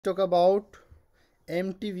talk about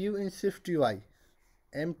EmptyView in SwiftUI.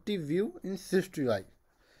 EmptyView in SwiftUI.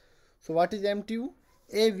 So what is EmptyView?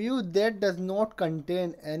 A view that does not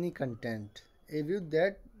contain any content. A view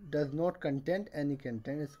that does not contain any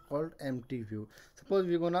content is called EmptyView. Suppose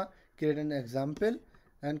we're gonna create an example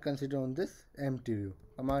and consider on this EmptyView.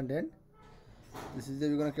 Command N. This is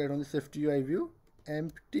we're gonna create on the SwiftUI view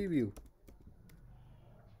EmptyView.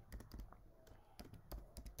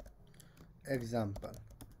 Example.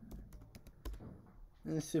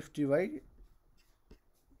 In SwiftUI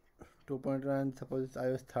 2.1, suppose it's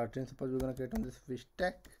iOS 13. Suppose we're gonna create on this fish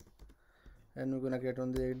tag, and we're gonna create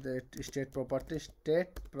on the state property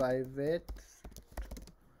state private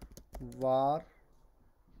var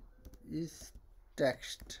is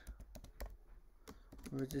text,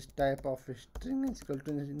 which is type of string is equal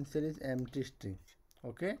to initial is empty string.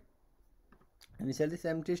 Okay, initial is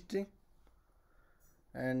empty string,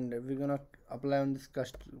 and we're gonna apply on this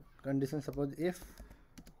condition. Suppose if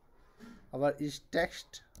our is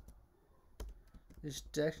text is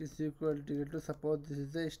equal to, suppose this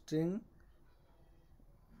is a string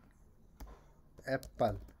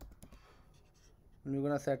apple, and we're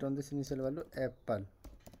gonna set on this initial value apple.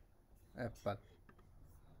 If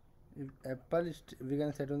apple is, we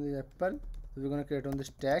can set on the apple, so we're gonna create on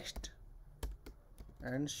this text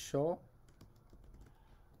and show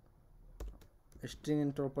string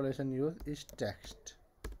interpolation use is text.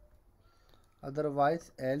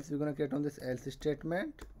 Otherwise else, we're gonna create on this else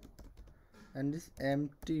statement and this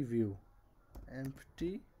empty view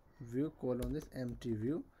colon this empty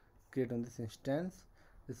view, create on this instance.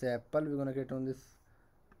 This apple, we're gonna create on this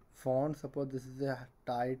font. Suppose this is the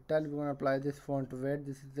title, we're gonna apply this font weight.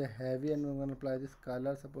 This is the heavy, and we're gonna apply this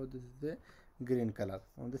color. Suppose this is the green color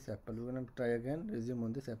on this apple. We're gonna try again, resume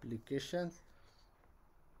on this applications.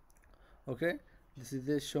 Okay, this is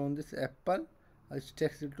the shown this apple. Its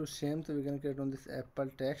text is to same, so we can create on this apple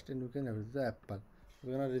text, and we can have the apple.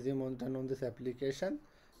 We're gonna resume on turn on this application.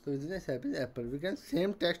 So this is apple. We can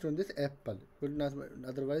same text on this apple, but not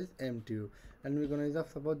otherwise empty. And we're gonna use of,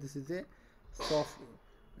 suppose this is a soft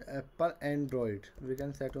apple Android. We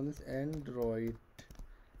can set on this Android,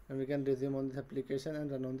 and we can resume on this application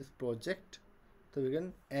and run on this project. So we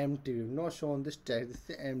can empty view. No show on this text. This is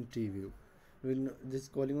the empty view. This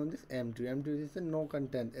calling on this empty. Empty is a no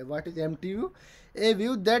content. What is empty view? A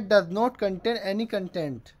view that does not contain any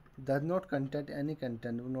content. Does not contain any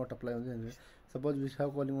content. Will not apply on this. Suppose we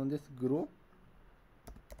have calling on this group.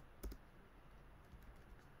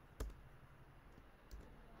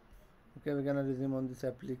 Okay, we're gonna resume on this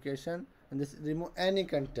application, and this remove any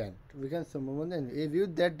content. We can move on then a view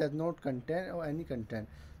that does not contain or any content.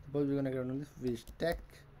 Suppose we're gonna get on this fish tag.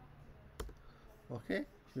 Okay,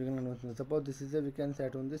 we're gonna suppose this is a, we can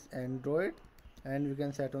set on this Android, and we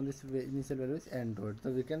can set on this initial value is Android.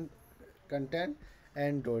 So we can content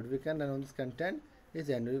Android. We can run on this content is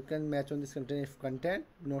Android. You can match on this content if content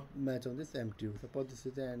not match on this empty. Suppose this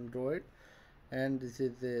is the Android, and this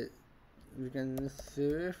is the, we can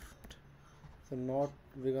Swift. So not,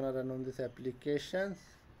 we're gonna run on this applications.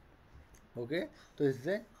 Okay, so it's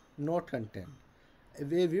the not content. A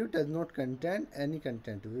view does not contain any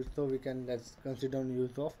content, so we can, let's consider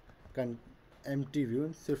use of empty view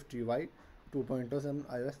in SwiftUI 2.0 and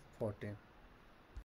iOS 14.